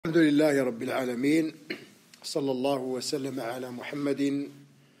الحمد لله رب العالمين صلى الله وسلم على محمد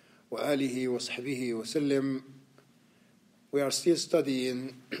وآله وصحبه وسلم. We are still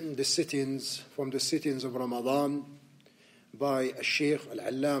studying the sittings from the sittings of Ramadan by Sheikh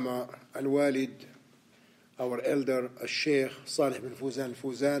Al-Allama Al-Walid, our elder Sheikh Salih bin Fawzan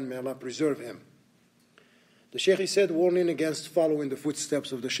Al-Fawzan, may Allah preserve him. The Sheikh, he said, warning against following the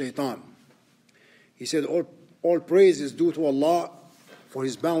footsteps of the shaitan. He said, all praise is due to Allah for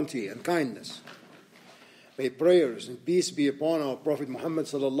His bounty and kindness. May prayers and peace be upon our Prophet Muhammad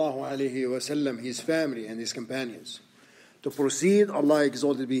sallallahu alaihi wasallam, his family and his companions. To proceed, Allah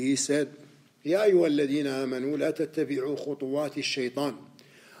exalted be, He said, يا أيها الذين آمنوا لا تتبعوا خطوات الشيطان.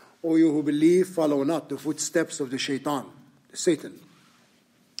 O you who believe, follow not the footsteps of the shaitan, Satan.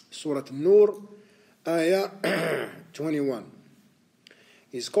 Surah An-Nur, Ayah 21.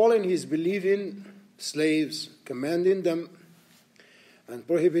 He's calling his believing slaves, commanding them and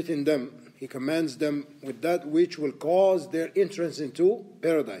prohibiting them. He commands them with that which will cause their entrance into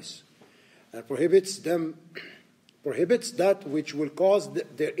paradise, and prohibits that which will cause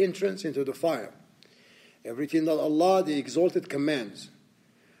their entrance into the fire. Everything that Allah the Exalted commands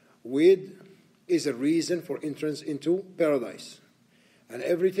with is a reason for entrance into paradise, and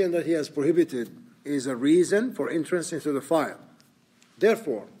everything that He has prohibited is a reason for entrance into the fire.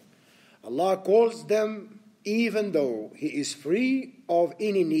 Therefore, Allah calls them even though He is free of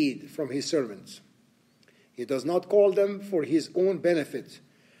any need from His servants. He does not call them for His own benefit,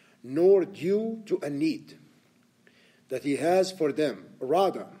 nor due to a need that He has for them.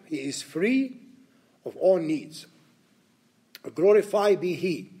 Rather, He is free of all needs. Glorified be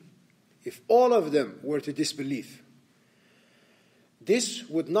He. If all of them were to disbelieve, this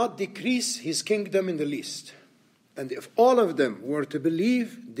would not decrease His kingdom in the least. And if all of them were to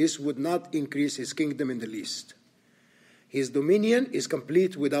believe, this would not increase His kingdom in the least. His dominion is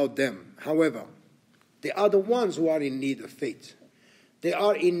complete without them. However, they are the ones who are in need of faith. They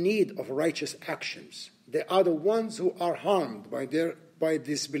are in need of righteous actions. They are the ones who are harmed by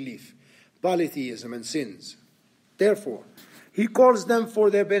disbelief, polytheism, and sins. Therefore, He calls them for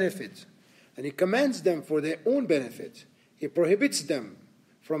their benefit, and He commands them for their own benefit. He prohibits them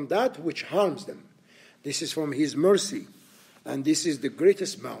from that which harms them. This is from His mercy, and this is the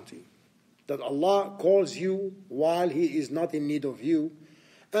greatest bounty, that Allah calls you while He is not in need of you,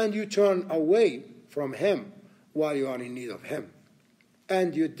 and you turn away from Him while you are in need of Him.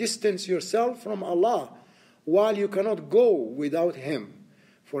 And you distance yourself from Allah while you cannot go without Him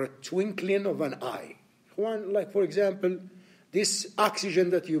for a twinkling of an eye. Like, for example, this oxygen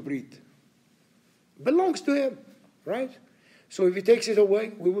that you breathe belongs to Him, right? So if He takes it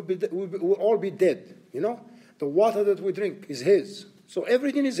away, we will all be dead. You know, the water that we drink is His. So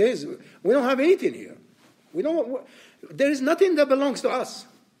everything is His. We don't have anything here. There is nothing that belongs to us.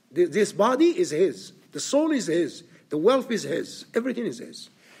 This body is His. The soul is His. The wealth is His. Everything is His.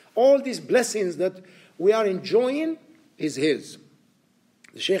 All these blessings that we are enjoying is His.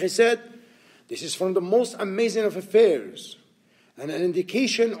 The Shaykh said, this is from the most amazing of affairs and an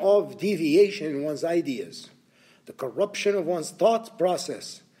indication of deviation in one's ideas, the corruption of one's thought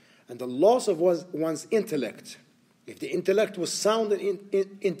process, and the loss of one's intellect. If the intellect was sound and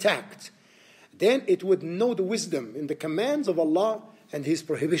intact, then it would know the wisdom in the commands of Allah and His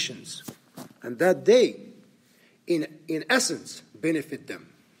prohibitions, and that they, in essence, benefit them.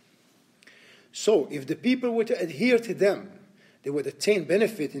 So, if the people were to adhere to them, they would attain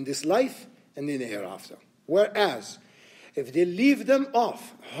benefit in this life and in the hereafter. Whereas, if they leave them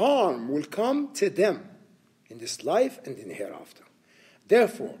off, harm will come to them in this life and in the hereafter.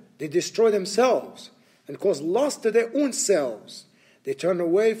 Therefore, they destroy themselves and cause loss to their own selves. They turn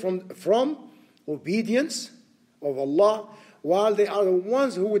away from obedience of Allah, while they are the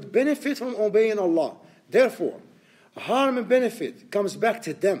ones who would benefit from obeying Allah. Therefore, harm and benefit comes back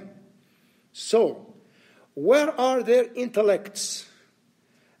to them. So, where are their intellects?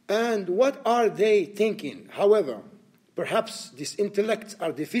 And what are they thinking? However, perhaps these intellects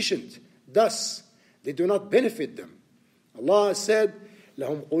are deficient. Thus, they do not benefit them. Allah said,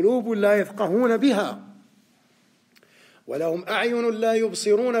 لهم قلوب لا يفقهون بها ولهم أعين لا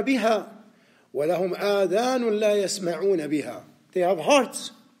يبصرون بها ولهم آذان لا يسمعون بها. They have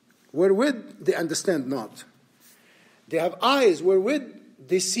hearts wherewith they understand not. They have eyes wherewith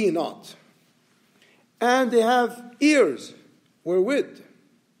they see not. And they have ears wherewith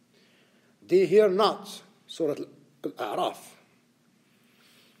they hear not. Surah Al-A'raf.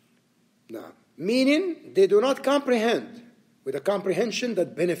 Now, meaning they do not comprehend with a comprehension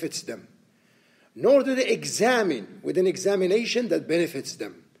that benefits them, nor do they examine with an examination that benefits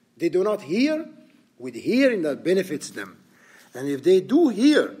them. They do not hear with hearing that benefits them. And if they do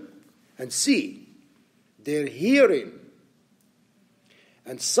hear and see. Their hearing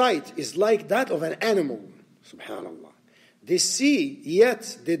and sight is like that of an animal. Subhanallah. They see,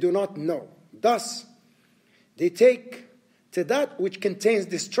 yet they do not know. Thus, they take to that which contains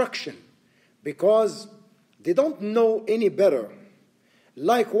destruction, because they don't know any better.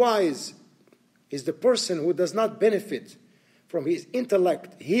 Likewise is the person who does not benefit from his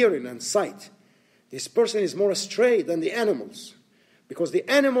intellect, hearing, and sight. This person is more astray than the animals, because the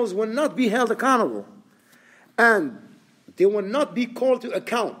animals will not be held accountable, and they will not be called to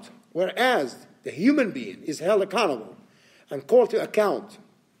account, whereas the human being is held accountable and called to account,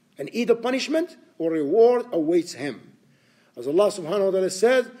 and either punishment or reward awaits him. As Allah subhanahu wa ta'ala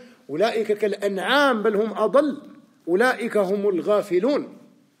says, أُولَٰئِكَ كَالْأَنْعَامِ بَلْ هُمْ أَضَلُّ أُولَٰئِكَ هُمُ الْغَافِلُونَ.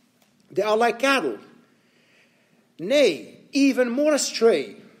 They are like cattle, nay, even more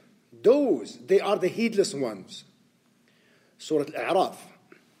astray. Those, they are the heedless ones. Surah Al-A'raf,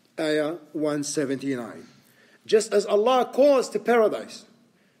 Ayah 179. Just as Allah calls to paradise,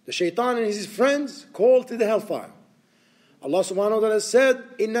 the shaitan and his friends call to the hellfire. Allah subhanahu wa ta'ala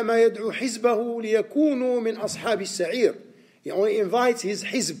said, إِنَّمَا يَدْعُو حِزْبَهُ لِيَكُونُوا مِنْ أَصْحَابِ السَّعِيرِ. He only invites his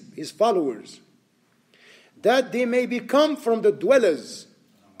hizb, his followers, that they may become from the dwellers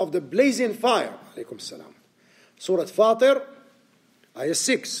of the blazing fire. Alaykum salam. Surah Fatir, Ayah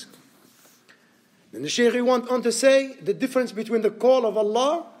 6. Then the Shaykh went on to say the difference between the call of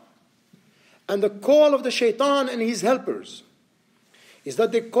Allah and the call of the shaitan and his helpers is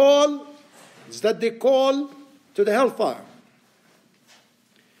that they call to the hellfire.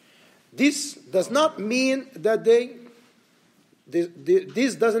 This does not mean that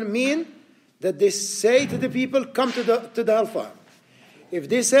this doesn't mean that they say to the people, come to the hellfire. If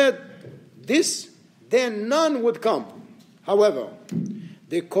they said this, then none would come. However,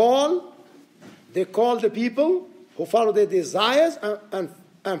 they call the people who follow their desires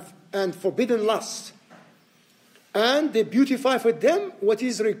and forbidden lust. And they beautify for them what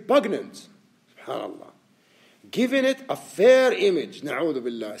is repugnant. SubhanAllah. Giving it a fair image. Na'udhu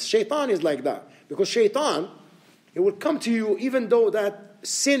billah. Shaitan is like that. Because shaitan, he will come to you even though that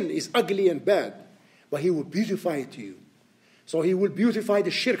sin is ugly and bad. But he will beautify it to you. So he will beautify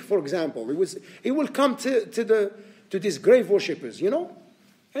the shirk, for example. He will come to these grave worshippers,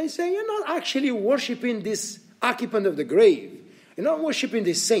 and he say, you're not actually worshipping this occupant of the grave. You're not worshipping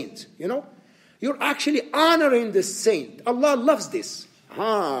this saint, You're actually honoring the saint. Allah loves this.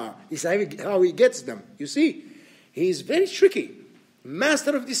 This is how he gets them. You see, he is very tricky.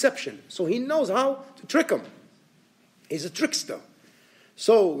 Master of deception. So he knows how to trick them. He's a trickster.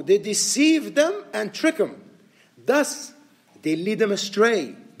 So they deceive them and trick them. Thus, they lead them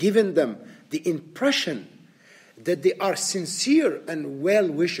astray, giving them the impression that they are sincere and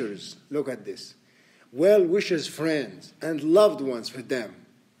well-wishers. Look at this. Well-wishers, friends, and loved ones for them.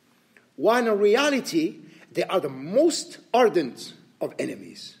 While in reality, they are the most ardent of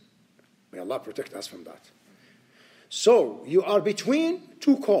enemies. May Allah protect us from that. So, you are between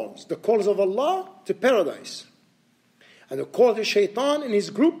two calls. The calls of Allah to paradise. And the call of shaitan and his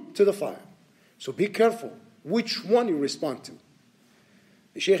group to the fire. So be careful which one you respond to.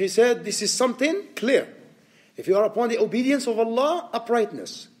 The Shaykh said, this is something clear. If you are upon the obedience of Allah,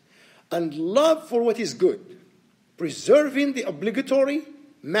 uprightness, and love for what is good, preserving the obligatory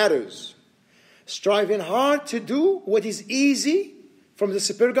matters, striving hard to do what is easy from the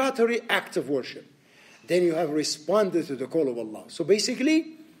supererogatory act of worship, then you have responded to the call of Allah. So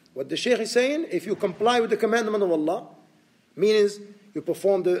basically, what the Shaykh is saying, if you comply with the commandment of Allah, means you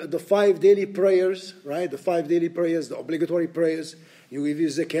perform the 5 daily prayers, right? The 5 daily prayers, the obligatory prayers. You give your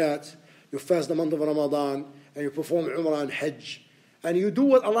zakat, you fast the month of Ramadan, and you perform Umrah and Hajj. And you do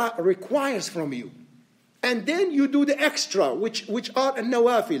what Allah requires from you. And then you do the extra, which are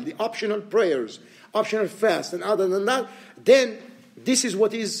an-nawafil, the optional prayers, optional fast. And other than that, then this is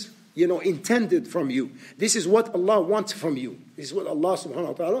what is, intended from you. This is what Allah wants from you. This is what Allah subhanahu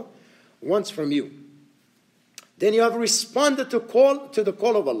wa ta'ala wants from you. Then you have responded to the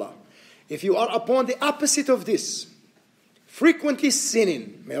call of Allah. If you are upon the opposite of this, frequently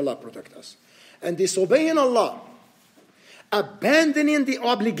sinning, may Allah protect us, and disobeying Allah, abandoning the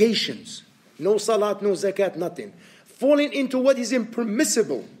obligations, no salat, no zakat, nothing, falling into what is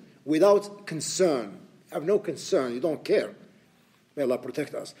impermissible without concern. You have no concern, you don't care. May Allah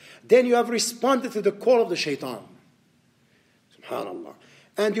protect us. Then you have responded to the call of the shaitan. Subhanallah.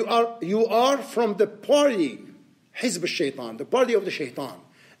 And you are from the party, Hizb al-Shaitan, the party of the shaitan.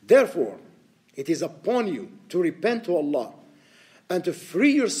 Therefore, it is upon you to repent to Allah and to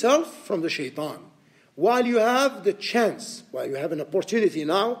free yourself from the shaitan. While you have the chance, while you have an opportunity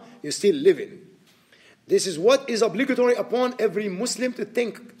now, you're still living. This is what is obligatory upon every Muslim to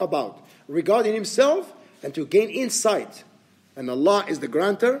think about regarding himself and to gain insight. And Allah is the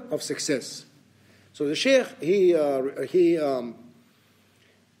granter of success. So the Shaykh, he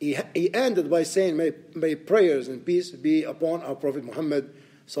ended by saying, may prayers and peace be upon our Prophet Muhammad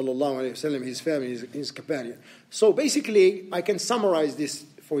sallallahu alaihi wasallam, his family, his companion. So basically, I can summarize this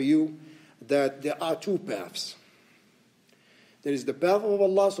for you, that there are two paths. There is the path of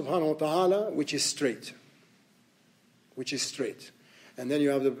Allah subhanahu wa ta'ala, which is straight. And then you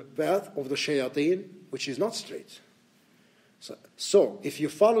have the path of the shayateen, which is not straight. So if you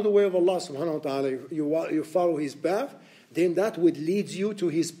follow the way of Allah subhanahu wa ta'ala, you follow His path, then that would lead you to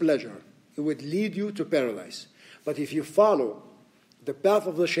His pleasure. It would lead you to paradise. But if you follow the path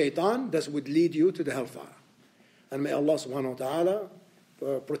of the shaitan, that would lead you to the hellfire. And may Allah subhanahu wa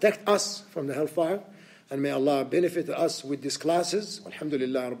ta'ala protect us from the hellfire. And may Allah benefit us with these classes.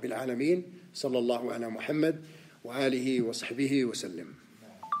 Alhamdulillah Rabbil Alameen. Sallallahu ala Muhammad wa alihi wa sahbihi wa sallim.